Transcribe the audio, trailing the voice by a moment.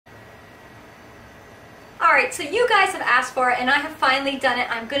Alright, so you guys have asked for it and I have finally done it.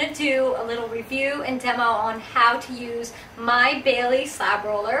 I'm going to do a little review and demo on how to use my Bailey slab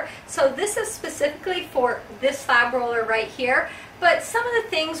roller. So this is specifically for this slab roller right here, but some of the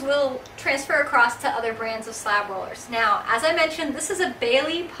things will transfer across to other brands of slab rollers. Now, as I mentioned, this is a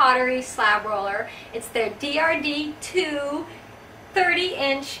Bailey Pottery slab roller. It's their DRD2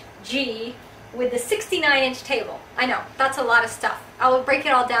 30-inch G with the 69-inch table. I know, that's a lot of stuff. I will break it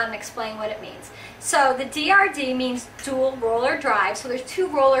all down and explain what it means. So the DRD means dual roller drive, so there's two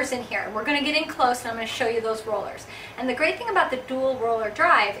rollers in here. We're going to get in close and I'm going to show you those rollers. And the great thing about the dual roller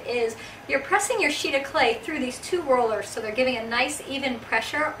drive is you're pressing your sheet of clay through these two rollers, so they're giving a nice even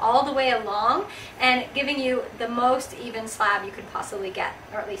pressure all the way along and giving you the most even slab you could possibly get,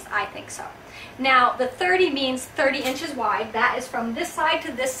 or at least I think so. Now the 30 means 30 inches wide. That is from this side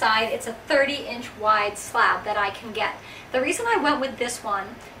to this side. It's a 30-inch wide slab that I can get. The reason I went with this one,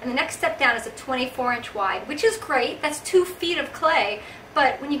 and the next step down is a 24-inch wide, which is great. That's 2 feet of clay,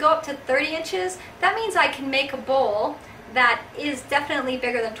 but when you go up to 30 inches, that means I can make a bowl that is definitely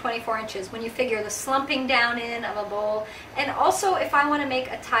bigger than 24 inches when you figure the slumping down in of a bowl. And also, if I want to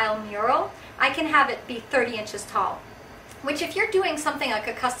make a tile mural, I can have it be 30 inches tall. Which, if you're doing something like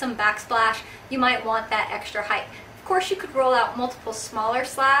a custom backsplash, you might want that extra height. Of course, you could roll out multiple smaller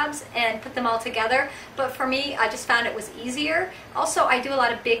slabs and put them all together, but for me, I just found it was easier. Also, I do a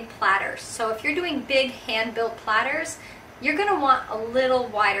lot of big platters, so if you're doing big hand-built platters, you're going to want a little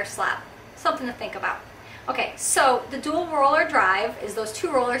wider slab. Something to think about. Okay, so the dual roller drive is those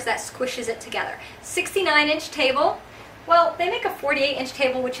two rollers that squishes it together. 69-inch table. Well, they make a 48-inch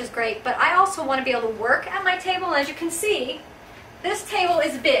table, which is great, but I also want to be able to work at my table. As you can see, this table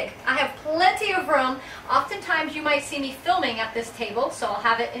is big. I have plenty of room. Oftentimes you might see me filming at this table, so I'll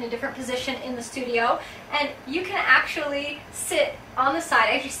have it in a different position in the studio, and you can actually sit on the side.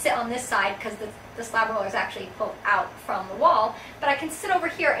 I actually sit on this side because the slab roller is actually pulled out from the wall, but I can sit over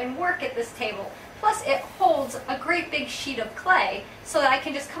here and work at this table. Plus it holds a great big sheet of clay so that I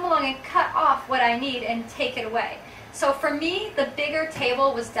can just come along and cut off what I need and take it away. So for me, the bigger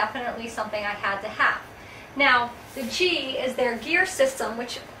table was definitely something I had to have. Now, the G is their gear system,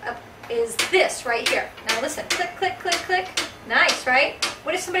 which is this right here. Now listen, click, click, click, click. Nice, right?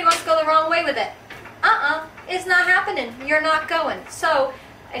 What if somebody wants to go the wrong way with it? It's not happening. You're not going. So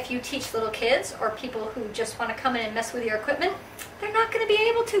if you teach little kids or people who just want to come in and mess with your equipment, they're not going to be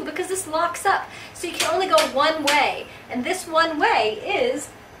able to because this locks up. So you can only go one way, and this one way is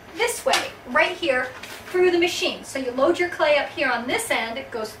this way, right here, through the machine. So you load your clay up here on this end,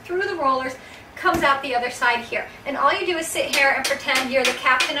 it goes through the rollers, comes out the other side here. And all you do is sit here and pretend you're the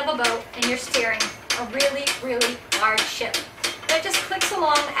captain of a boat and you're steering a really, really large ship. And it just clicks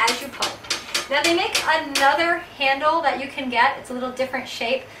along as you pull. Now they make another handle that you can get. It's a little different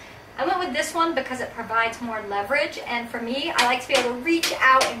shape. I went with this one because it provides more leverage, and for me, I like to be able to reach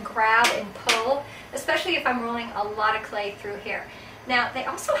out and grab and pull, especially if I'm rolling a lot of clay through here. Now, they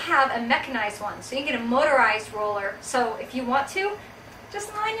also have a mechanized one, so you can get a motorized roller. So if you want to,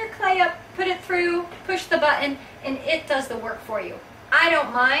 just line your clay up, put it through, push the button, and it does the work for you. I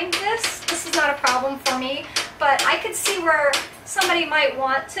don't mind this. This is not a problem for me, but I could see where somebody might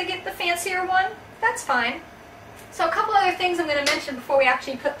want to get the fancier one. That's fine. So a couple other things I'm going to mention before we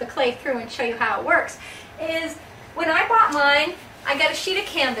actually put the clay through and show you how it works is when I bought mine, I got a sheet of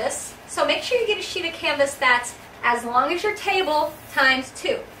canvas. So make sure you get a sheet of canvas that's as long as your table times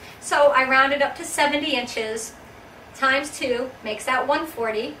 2. So I rounded up to 70 inches times 2 makes that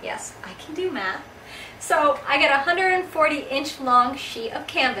 140. Yes, I can do math. So I got a 140-inch long sheet of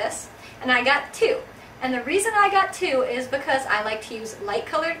canvas, and I got 2. And the reason I got 2 is because I like to use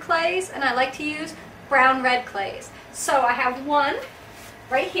light-colored clays, and I like to use brown-red clays. So I have one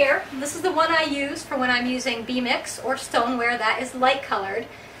right here. This is the one I use for when I'm using B-mix or stoneware that is light-colored.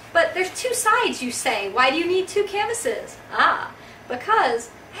 But there's 2 sides, you say. Why do you need 2 canvases? Because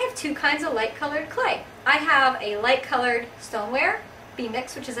I have 2 kinds of light-colored clay. I have a light-colored stoneware,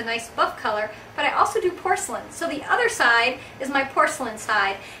 B-mix, which is a nice buff color, but I also do porcelain. So the other side is my porcelain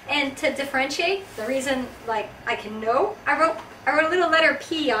side. And to differentiate, the reason I can know, I wrote a little letter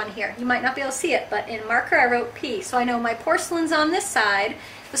P on here. You might not be able to see it, but in marker I wrote P. So I know my porcelain's on this side,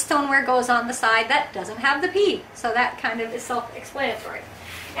 the stoneware goes on the side that doesn't have the P. So that kind of is self-explanatory.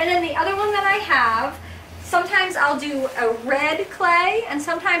 And then the other one that I have, sometimes I'll do a red clay and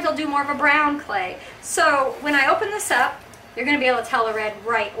sometimes I'll do more of a brown clay. So when I open this up, you're going to be able to tell the red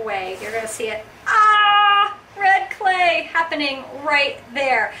right away. You're going to see it, red clay happening right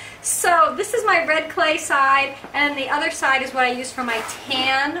there. So this is my red clay side, and the other side is what I use for my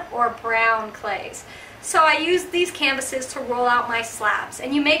tan or brown clays. So I use these canvases to roll out my slabs,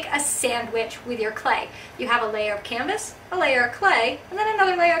 and you make a sandwich with your clay. You have a layer of canvas, a layer of clay, and then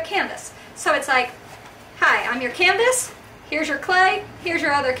another layer of canvas. So it's like, hi, I'm your canvas, here's your clay, here's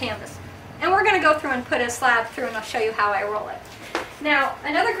your other canvas. And we're going to go through and put a slab through, and I'll show you how I roll it. Now,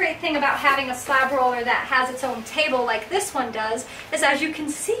 another great thing about having a slab roller that has its own table like this one does is, as you can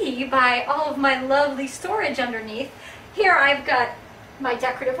see by all of my lovely storage underneath, here I've got my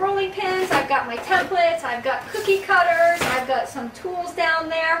decorative rolling pins, I've got my templates, I've got cookie cutters, I've got some tools down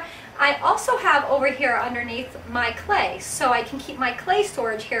there. I also have over here underneath my clay, so I can keep my clay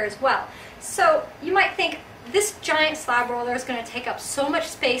storage here as well. So you might think, this giant slab roller is going to take up so much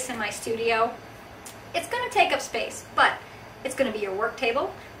space in my studio. It's going to take up space, but it's going to be your work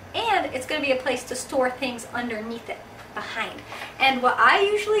table, and it's going to be a place to store things underneath it, behind. And what I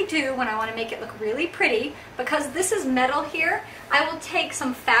usually do when I want to make it look really pretty, because this is metal here, I will take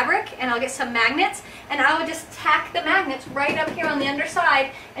some fabric and I'll get some magnets, and I will just tack the magnets right up here on the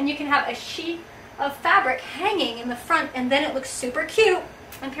underside, and you can have a sheet of fabric hanging in the front, and then it looks super cute,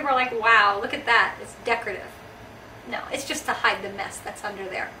 and people are like, wow, look at that, it's decorative. No, it's just to hide the mess that's under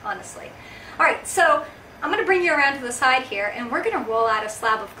there, honestly. Alright, so I'm going to bring you around to the side here, and we're going to roll out a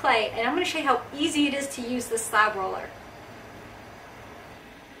slab of clay, and I'm going to show you how easy it is to use this slab roller.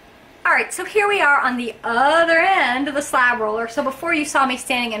 Alright, so here we are on the other end of the slab roller. So before you saw me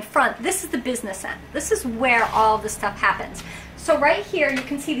standing in front, this is the business end. This is where all of the stuff happens. So right here you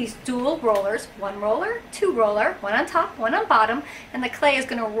can see these dual rollers, one roller, two roller, one on top, one on bottom, and the clay is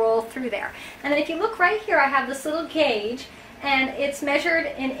going to roll through there. And then if you look right here, I have this little gauge, and it's measured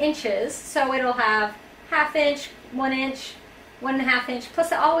in inches, so it'll have ½ inch, 1 inch, 1.5 inch,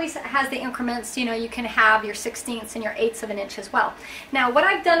 plus it always has the increments, you know, you can have your 1/16ths and your 1/8 of an inch as well. Now what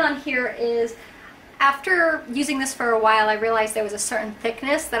I've done on here is, after using this for a while, I realized there was a certain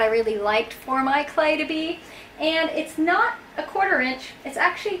thickness that I really liked for my clay to be, and it's not a 1/4 inch, it's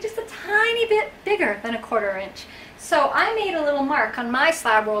actually just a tiny bit bigger than a 1/4 inch. So I made a little mark on my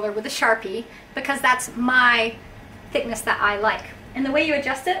slab roller with a Sharpie, because that's my thickness that I like. And the way you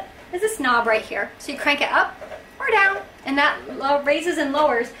adjust it is this knob right here. So you crank it up or down, and that raises and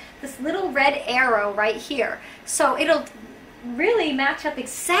lowers this little red arrow right here. So it'll really match up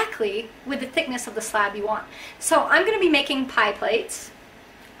exactly with the thickness of the slab you want. So I'm going to be making pie plates.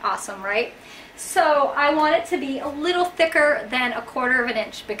 Awesome, right? So I want it to be a little thicker than a 1/4 of an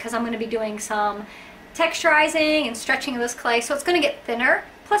inch, because I'm going to be doing some texturizing and stretching of this clay, so it's going to get thinner.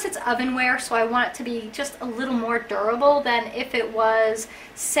 Plus it's ovenware, so I want it to be just a little more durable than if it was,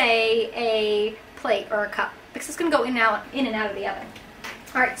 say, a plate or a cup, because it's going to go in and out of the oven.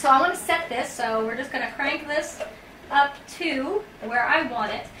 Alright, so I want to set this, so we're just going to crank this up to where I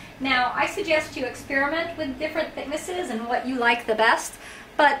want it. Now, I suggest you experiment with different thicknesses and what you like the best,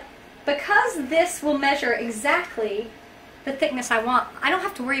 but because this will measure exactly the thickness I want, I don't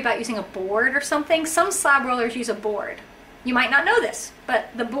have to worry about using a board or something. Some slab rollers use a board. You might not know this, but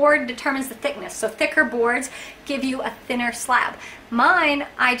the board determines the thickness. So thicker boards give you a thinner slab. Mine,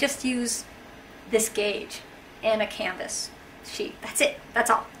 I just use this gauge and a canvas sheet. That's it. That's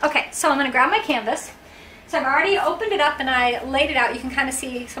all. Okay, so I'm going to grab my canvas. So I've already opened it up and I laid it out. You can kind of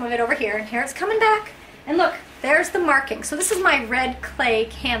see some of it over here. And here it's coming back. And look, there's the marking. So this is my red clay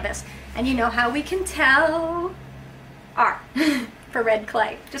canvas. And you know how we can tell? R for red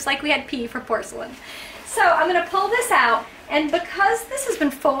clay. Just like we had P for porcelain. So I'm going to pull this out, and because this has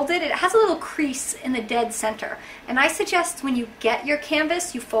been folded, it has a little crease in the dead center. And I suggest when you get your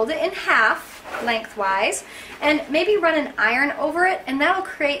canvas, you fold it in half lengthwise, and maybe run an iron over it, and that'll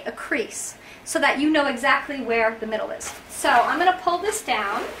create a crease so that you know exactly where the middle is. So I'm going to pull this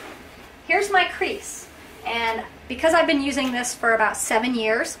down. Here's my crease, and because I've been using this for about 7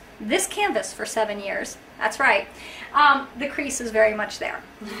 years, this canvas for 7 years, that's right, the crease is very much there.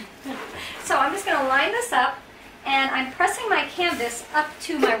 So I'm just going to line this up, and I'm pressing my canvas up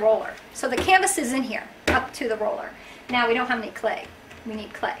to my roller. So the canvas is in here, up to the roller. Now we don't have any clay. We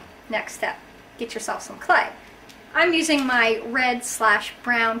need clay. Next step, get yourself some clay. I'm using my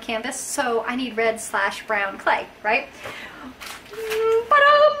red/brown canvas, so I need red/brown clay, right?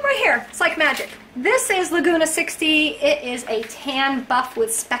 Right here, it's like magic. This is Laguna 60. It is a tan buff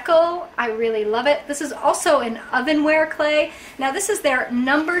with speckle. I really love it. This is also an ovenware clay. Now this is their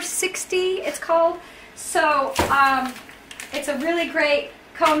number 60, it's called. So it's a really great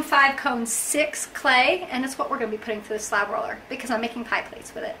cone 5, cone 6 clay, and it's what we're going to be putting through the slab roller because I'm making pie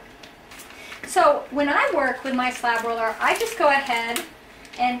plates with it. So when I work with my slab roller, I just go ahead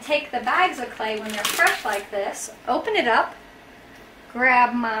and take the bags of clay when they're fresh like this, open it up,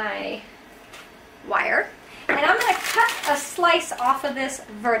 grab my wire, And I'm going to cut a slice off of this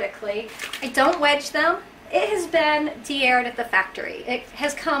vertically. I don't wedge them. It has been de-aired at the factory. It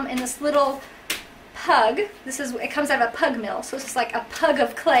has come in this little pug. It comes out of a pug mill, so this is like a pug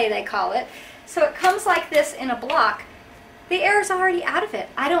of clay, they call it. So it comes like this in a block. The air is already out of it.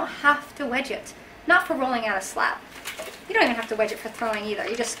 I don't have to wedge it. Not for rolling out a slab. You don't even have to wedge it for throwing either.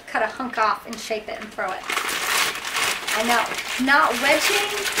 You just cut a hunk off and shape it and throw it. I know, not wedging.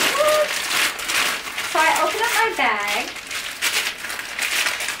 What? So I open up my bag.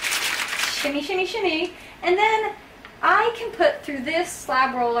 Shimmy, shimmy, shimmy. And then I can put through this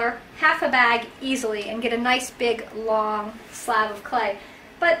slab roller half a bag easily and get a nice big long slab of clay.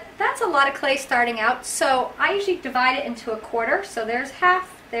 But that's a lot of clay starting out, so I usually divide it into a quarter. So there's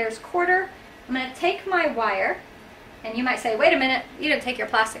half, there's quarter. I'm going to take my wire, and you might say, wait a minute, you didn't take your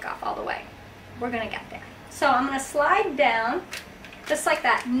plastic off all the way. We're going to get there. So I'm going to slide down just like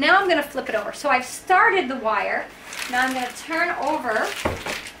that. Now I'm going to flip it over. So I've started the wire. Now I'm going to turn over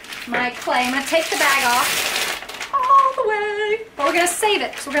my clay. I'm going to take the bag off all the way. But we're going to save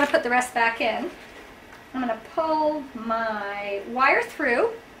it, so we're going to put the rest back in. I'm going to pull my wire through.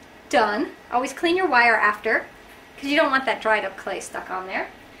 Done. Always clean your wire after, because you don't want that dried up clay stuck on there.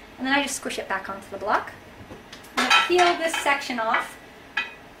 And then I just squish it back onto the block. I'm going to peel this section off.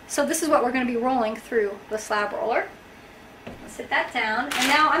 So this is what we're going to be rolling through the slab roller. I'll sit that down. And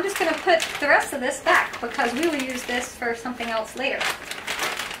now I'm just going to put the rest of this back, because we will use this for something else later.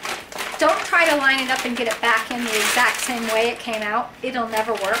 Don't try to line it up and get it back in the exact same way it came out. It'll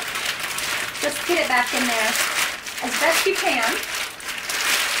never work. Just get it back in there as best you can,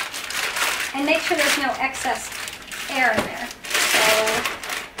 and make sure there's no excess air in there.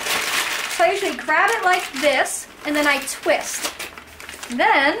 So I usually grab it like this, and then I twist.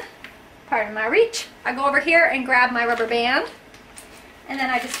 Then, pardon my reach, I go over here and grab my rubber band, and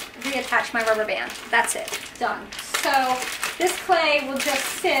then I just reattach my rubber band. That's it. Done. So this clay will just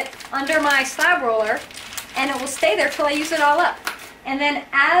sit under my slab roller, and it will stay there till I use it all up. And then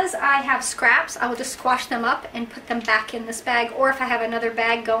as I have scraps, I will just squash them up and put them back in this bag, or if I have another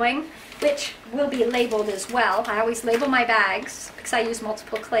bag going, which will be labeled as well. I always label my bags because I use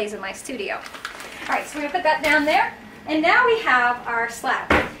multiple clays in my studio. Alright, so we're going to put that down there. And now we have our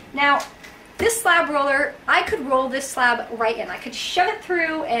slab. Now, this slab roller, I could roll this slab right in. I could shove it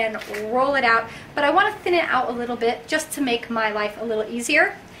through and roll it out, but I want to thin it out a little bit just to make my life a little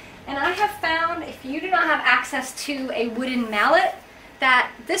easier. And I have found, if you do not have access to a wooden mallet,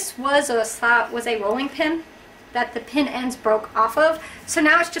 that this was a rolling pin that the pin ends broke off of. So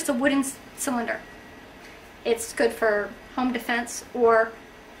now it's just a wooden cylinder. It's good for home defense or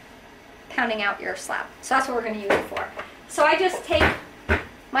pounding out your slab. So that's what we're going to use it for. So I just take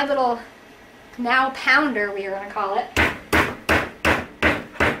my little now pounder, we are going to call it.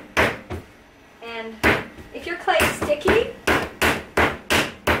 And if your clay is sticky,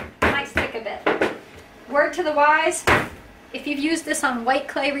 it might stick a bit. Word to the wise, if you've used this on white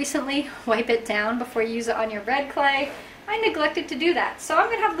clay recently, wipe it down before you use it on your red clay. I neglected to do that. So I'm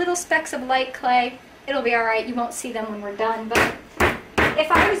going to have little specks of light clay. It'll be alright, you won't see them when we're done. But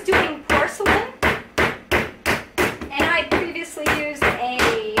if I was doing porcelain, and I previously used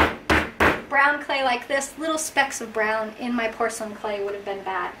a brown clay like this, little specks of brown in my porcelain clay would have been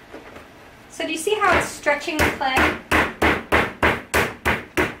bad. So do you see how it's stretching the clay?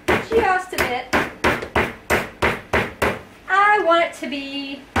 Just a bit. I want it to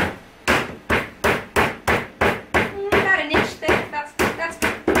be about an inch thick. That's good.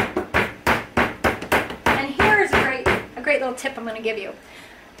 And here's a great little tip I'm going to give you.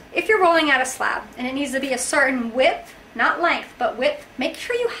 If you're rolling out a slab and it needs to be a certain width, not length, but width, make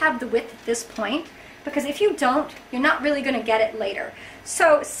sure you have the width at this point, because if you don't, you're not really going to get it later.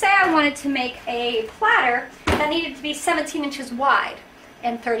 So say I wanted to make a platter that needed to be 17 inches wide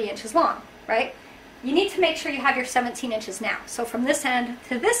and 30 inches long, right? You need to make sure you have your 17 inches now. So from this end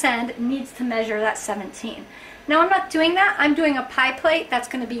to this end, it needs to measure that 17. Now I'm not doing that. I'm doing a pie plate that's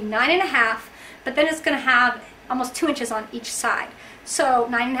going to be 9.5, but then it's going to have almost 2 inches on each side. So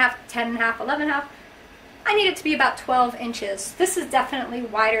 9.5, 10.5, 11.5. I need it to be about 12 inches. This is definitely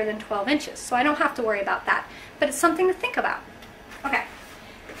wider than 12 inches, so I don't have to worry about that. But it's something to think about. Okay.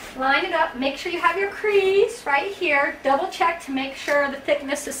 Line it up. Make sure you have your crease right here. Double check to make sure the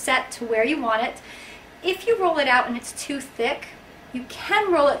thickness is set to where you want it. If you roll it out and it's too thick, you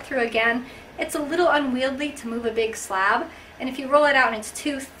can roll it through again. It's a little unwieldy to move a big slab, and if you roll it out and it's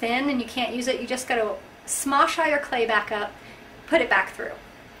too thin and you can't use it, you just got to smosh all your clay back up, put it back through.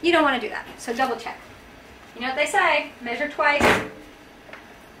 You don't want to do that, so double check. You know what they say, measure twice,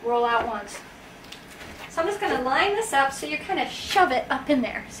 roll out once. So I'm just going to line this up so you kind of shove it up in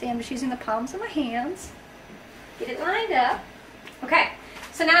there. See, I'm just using the palms of my hands. Get it lined up. Okay,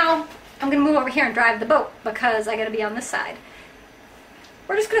 so now I'm gonna move over here and drive the boat because I gotta be on this side.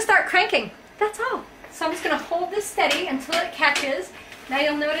 We're just gonna start cranking, that's all. So I'm just gonna hold this steady until it catches. Now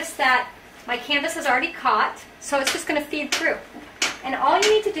you'll notice that my canvas is already caught, so it's just gonna feed through. And all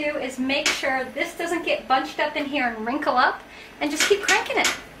you need to do is make sure this doesn't get bunched up in here and wrinkle up, and just keep cranking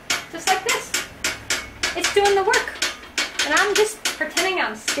it, just like this. It's doing the work. And I'm just pretending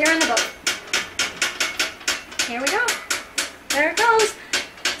I'm steering the boat. Here we go. There it goes.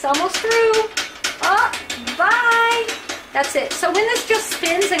 It's almost through. Oh, bye. That's it. So when this just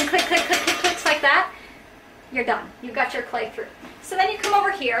spins and click, click, click, click, clicks like that, you're done. You've got your clay through. So then you come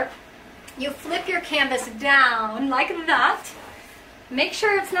over here, you flip your canvas down like that. Make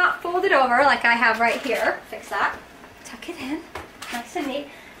sure it's not folded over like I have right here. Fix that. Tuck it in, nice and neat.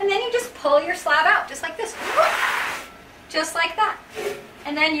 And then you just pull your slab out, just like this. Just like that.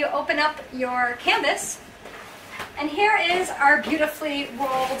 And then you open up your canvas, and here is our beautifully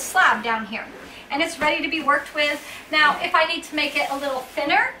rolled slab down here. And it's ready to be worked with. Now, if I need to make it a little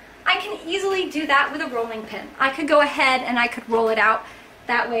thinner, I can easily do that with a rolling pin. I could go ahead and I could roll it out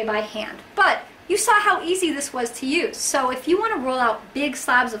that way by hand. But you saw how easy this was to use. So if you want to roll out big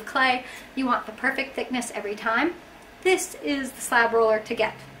slabs of clay, you want the perfect thickness every time, this is the slab roller to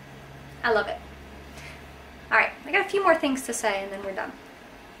get. I love it. All right, I got a few more things to say and then we're done.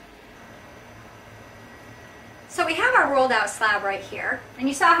 So we have our rolled out slab right here, and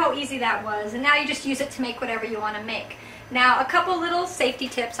you saw how easy that was, and now you just use it to make whatever you want to make. Now, a couple little safety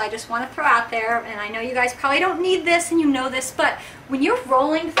tips I just want to throw out there, and I know you guys probably don't need this and you know this, but when you're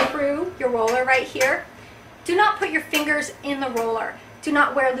rolling through your roller right here, do not put your fingers in the roller. Do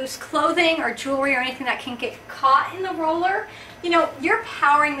not wear loose clothing or jewelry or anything that can get caught in the roller. You know, you're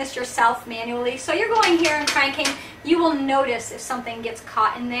powering this yourself manually, so you're going here and cranking. You will notice if something gets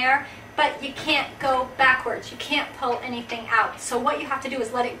caught in there, but you can't go backwards. You can't pull anything out. So what you have to do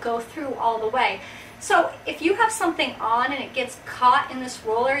is let it go through all the way. So if you have something on and it gets caught in this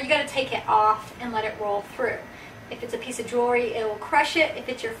roller, you got to take it off and let it roll through. If it's a piece of jewelry, it will crush it. If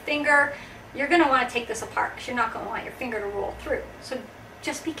it's your finger, you're going to want to take this apart because you're not going to want your finger to roll through. So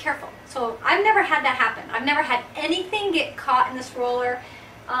just be careful. So I've never had that happen. I've never had anything get caught in this roller.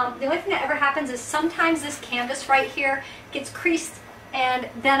 The only thing that ever happens is sometimes this canvas right here gets creased, and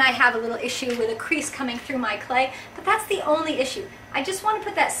then I have a little issue with a crease coming through my clay, but that's the only issue. I just want to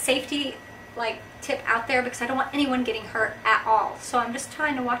put that safety tip out there because I don't want anyone getting hurt at all. So I'm just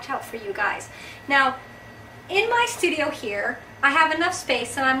trying to watch out for you guys. Now, in my studio here, I have enough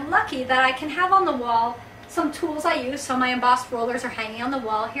space, and I'm lucky that I can have on the wall some tools I use. So my embossed rollers are hanging on the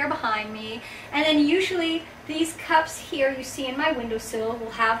wall here behind me, and then usually these cups here you see in my windowsill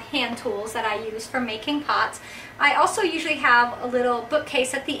will have hand tools that I use for making pots. I also usually have a little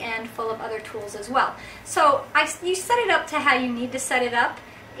bookcase at the end full of other tools as well. So you set it up to how you need to set it up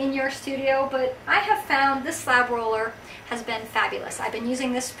in your studio, but I have found this slab roller has been fabulous. I've been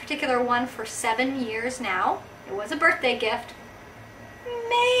using this particular one for 7 years now. It was a birthday gift.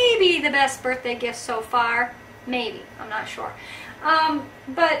 Maybe the best birthday gift so far. Maybe, I'm not sure.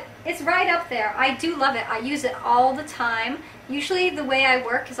 But it's right up there. I do love it. I use it all the time. Usually the way I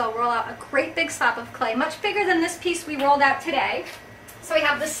work is I'll roll out a great big slab of clay, much bigger than this piece we rolled out today. So we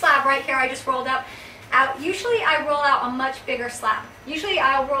have this slab right here I just rolled out. Usually I roll out a much bigger slab. Usually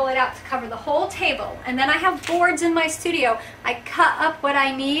I'll roll it out to cover the whole table, and then I have boards in my studio. I cut up what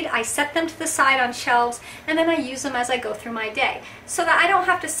I need, I set them to the side on shelves, and then I use them as I go through my day, so that I don't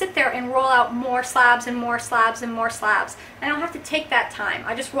have to sit there and roll out more slabs and more slabs and more slabs. I don't have to take that time.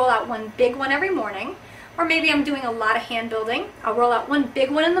 I just roll out one big one every morning, or maybe I'm doing a lot of hand building. I'll roll out one big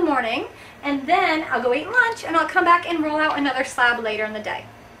one in the morning, and then I'll go eat lunch, and I'll come back and roll out another slab later in the day.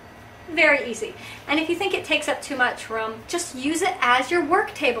 Very easy. And if you think it takes up too much room, just use it as your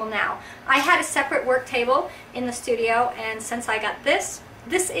work table now. I had a separate work table in the studio, and since I got this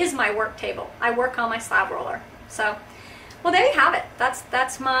is my work table. I work on my slab roller. So, well, there you have it.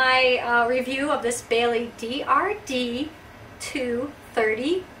 That's my review of this Bailey DRD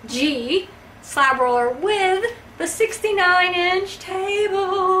 230G slab roller with the 69-inch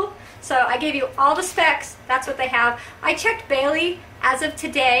table. So I gave you all the specs. That's what they have. I checked Bailey. As of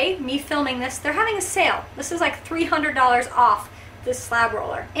today, me filming this, they're having a sale. This is like $300 off this slab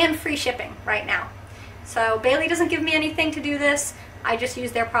roller and free shipping right now. So Bailey doesn't give me anything to do this. I just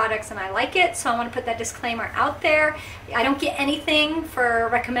use their products and I like it, so I want to put that disclaimer out there. I don't get anything for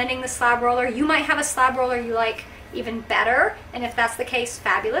recommending the slab roller. You might have a slab roller you like even better. And if that's the case,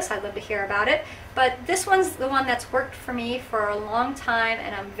 fabulous. I'd love to hear about it. But this one's the one that's worked for me for a long time,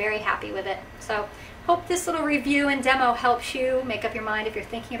 and I'm very happy with it. So hope this little review and demo helps you make up your mind if you're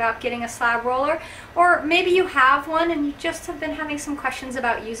thinking about getting a slab roller, or maybe you have one and you just have been having some questions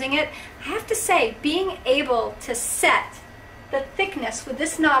about using it. I have to say, being able to set the thickness with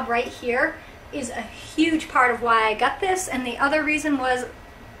this knob right here is a huge part of why I got this, and the other reason was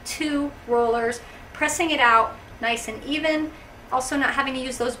 2 rollers, pressing it out nice and even, also not having to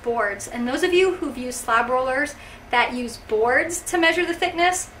use those boards. And those of you who've used slab rollers that use boards to measure the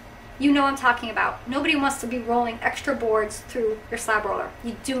thickness, you know what I'm talking about. Nobody wants to be rolling extra boards through your slab roller.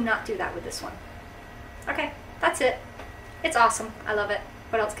 You do not do that with this one. Okay, that's it. It's awesome. I love it.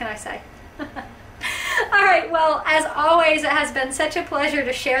 What else can I say? All right, well, as always, it has been such a pleasure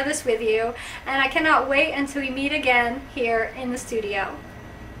to share this with you, and I cannot wait until we meet again here in the studio.